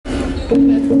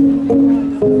Understand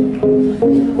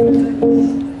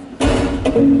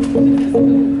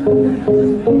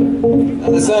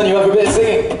you have a bit of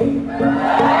singing.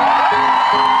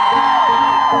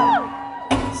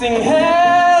 Sing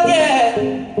hell yeah.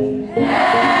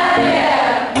 Hell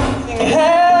yeah. Sing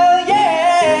hell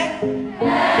yeah.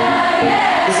 Hell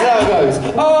yeah. This is how it goes.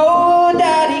 Oh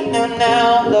daddy,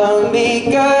 now love me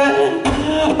good.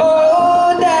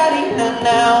 Oh daddy,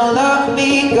 now love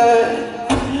me good.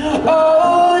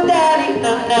 Oh daddy,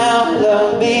 now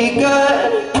love me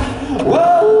good.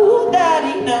 Whoa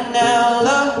daddy, now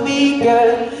love me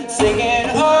good. Singing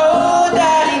oh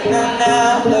daddy,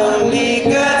 now love me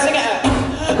good. Sing it.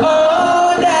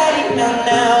 Oh daddy,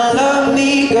 now love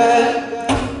me good.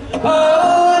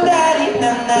 Oh daddy,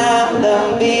 now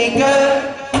love me good.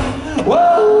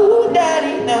 Whoa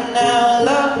daddy, now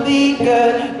love me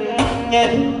good.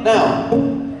 Yeah. Now,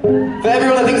 for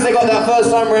everyone that thinks they got that first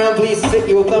time round, please stick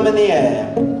your thumb in the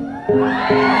air.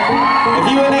 If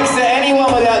you were next to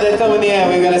anyone without their thumb in the air,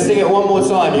 we're going to sing it one more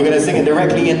time. You're going to sing it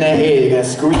directly in their ear. You're going to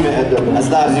scream it at them as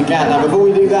loud as you can. Now, before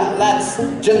we do that, lads,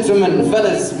 gentlemen,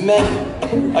 fellas, men,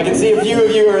 I can see a few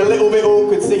of you are a little bit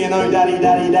awkward singing, oh, daddy,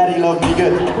 daddy, daddy, love me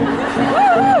good.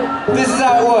 This is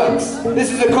how it works.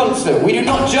 This is a concert. We do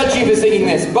not judge you for singing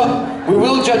this, but we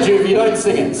will judge you if you don't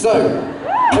sing it. So,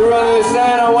 everyone who is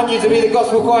stand, I want you to be the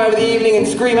gospel choir of the evening and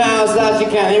scream it out as loud as you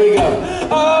can. Here we go.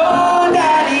 Oh,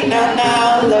 daddy,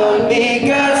 now, love me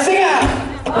good. Sing out.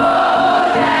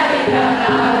 Oh, daddy,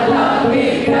 now, love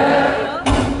me good.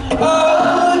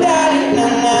 Oh, daddy,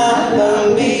 now,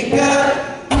 love me good.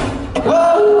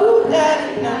 Oh,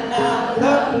 daddy, now,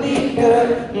 love me good.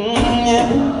 Yeah.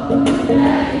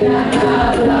 Daddy,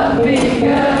 now, love me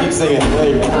good. Keep singing. There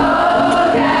you go. Oh,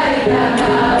 daddy,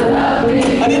 now, love me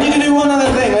good. I need you to do one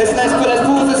other thing. Let's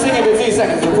pause the singing for 2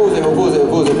 seconds. We'll pause it.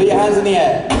 Put your hands in the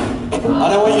air. And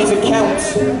I want you to count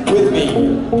with me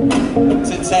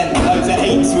to 10, no, to 8.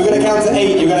 We're going to count to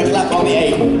 8. You're going to clap on the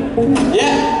 8.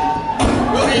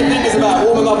 Yeah? What are your fingers about?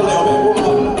 Warm them up a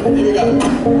little bit. Here we go.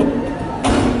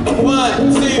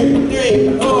 1, 2,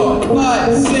 3, 4,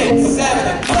 5, 6,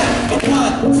 7, 8.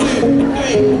 1, 2,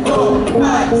 3, 4,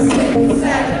 5, 6,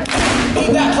 7.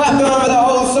 Keep that clap going over the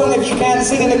whole song if you can.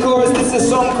 Sing in the chorus. This is a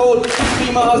song called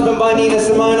Be My Husband by Nina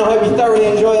Simone. I hope you thoroughly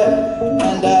enjoy it.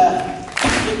 And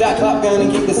keep that clap going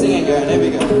and keep the singing going. Here we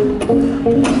go.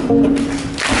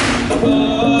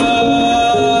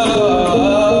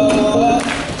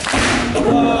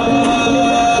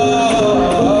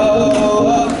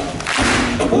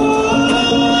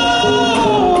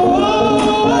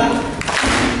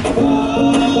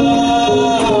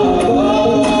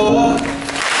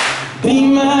 Be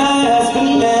my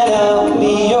husband and I'll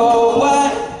be your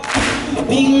wife.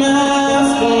 Be my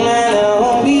husband and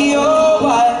I'll be your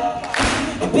wife.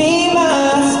 Be my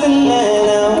husband and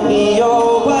I'll be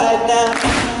your wife now.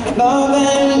 Love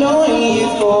and knowing you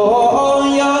for all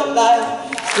your life.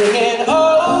 Singing,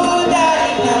 oh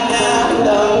daddy, now,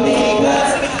 love me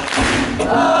good.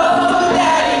 Oh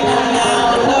daddy,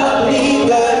 now, love me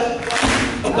good.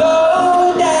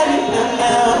 Oh daddy,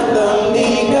 now, love me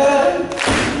good.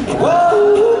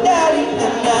 Whoa, daddy,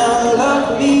 now love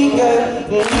me good.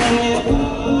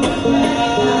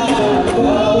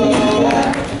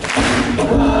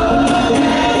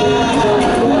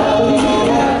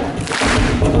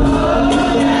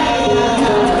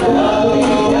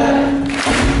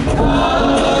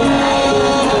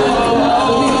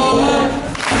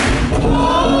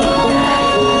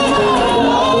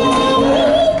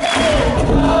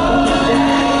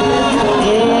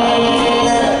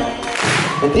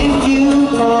 And if you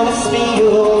promise me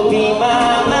you'll be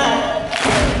my man,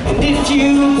 and if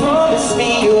you promise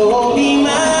me you'll be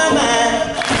my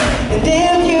man, and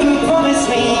if you promise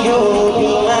me you'll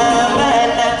be my man,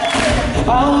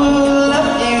 I will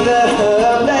love you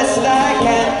the best I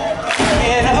can.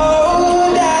 And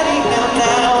oh daddy,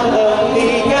 now love me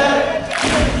good.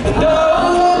 And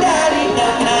oh daddy,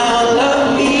 now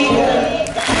love me good.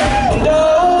 And oh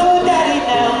daddy,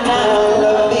 now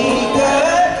love me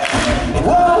good.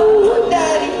 Whoa,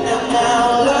 daddy,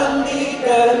 now love me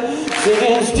good.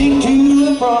 Singing, stick to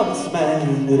the promise,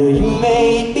 man, that you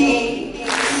made me.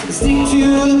 Stick to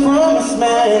the promise,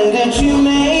 man, that you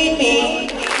made me.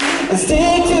 And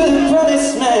stick to the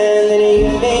promise, man, that you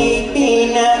made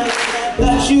me now.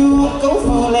 That you won't go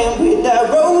fooling with that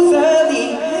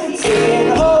Rosalie.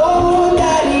 Singing, oh,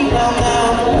 daddy,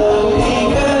 now love me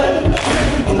good.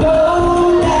 And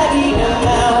oh, daddy,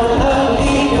 now love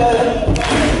me good.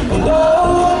 And oh,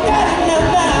 daddy, now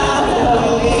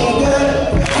love me good.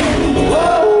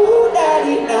 Oh,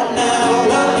 daddy, now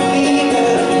love me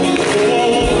good.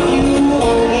 Singing, if you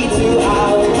want me to,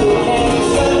 I'll do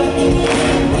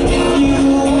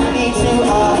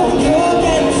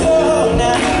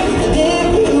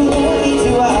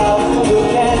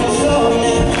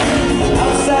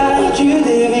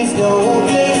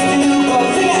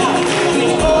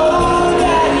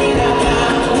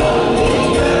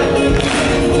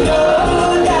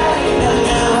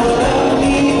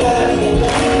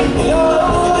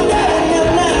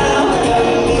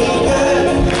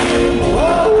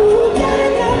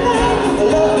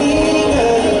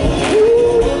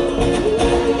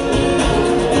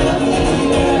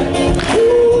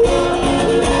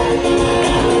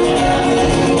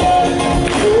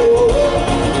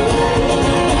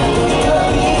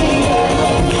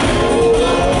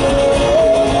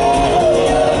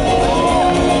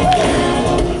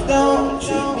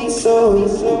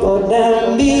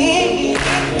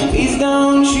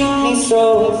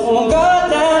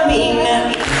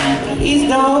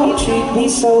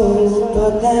so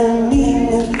goddamn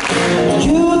mean.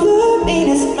 You the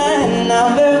meanest man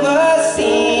I've ever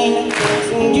seen.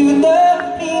 You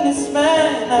the meanest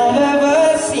man I've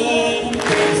ever seen.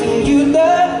 You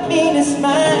the meanest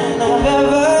man I've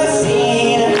ever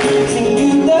seen.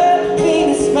 You the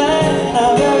meanest man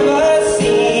I've ever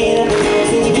seen.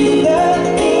 You the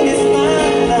meanest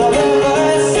man I've ever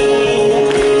seen.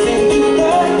 You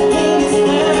the meanest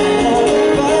man I've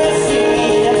ever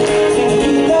seen.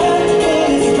 You the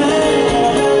meanest man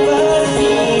I've ever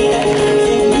seen.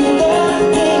 You the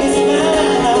meanest man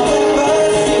I've ever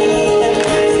seen.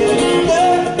 You the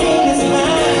meanest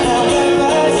man I've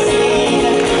ever seen.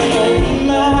 In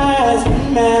my eyes,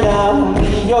 man, I'll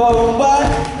be your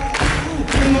wife.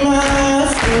 In my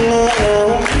eyes, man,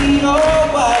 I'll be your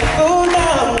wife. Oh,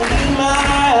 down in my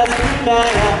eyes,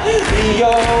 man, I'll be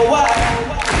your wife.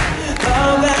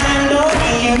 Love and know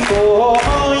you for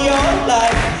all your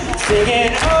life.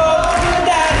 Singing, oh,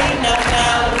 daddy, now,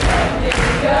 now.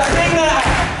 Sing that.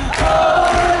 Oh,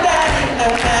 daddy,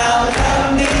 now, now,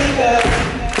 love me good.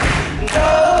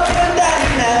 Oh, daddy,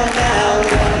 now, now,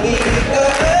 love me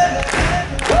good.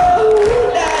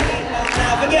 Oh, daddy, now,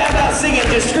 now. Forget about singing,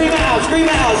 just scream out, scream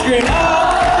out, scream. Oh,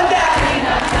 daddy,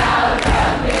 now, now,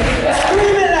 love me good.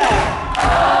 Scream it out.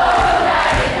 Oh,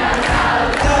 daddy, now,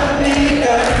 now, love me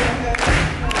good.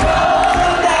 Oh,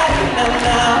 daddy, now,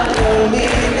 now, love me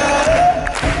good.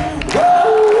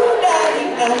 Oh, daddy,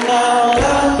 now, now,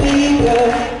 love me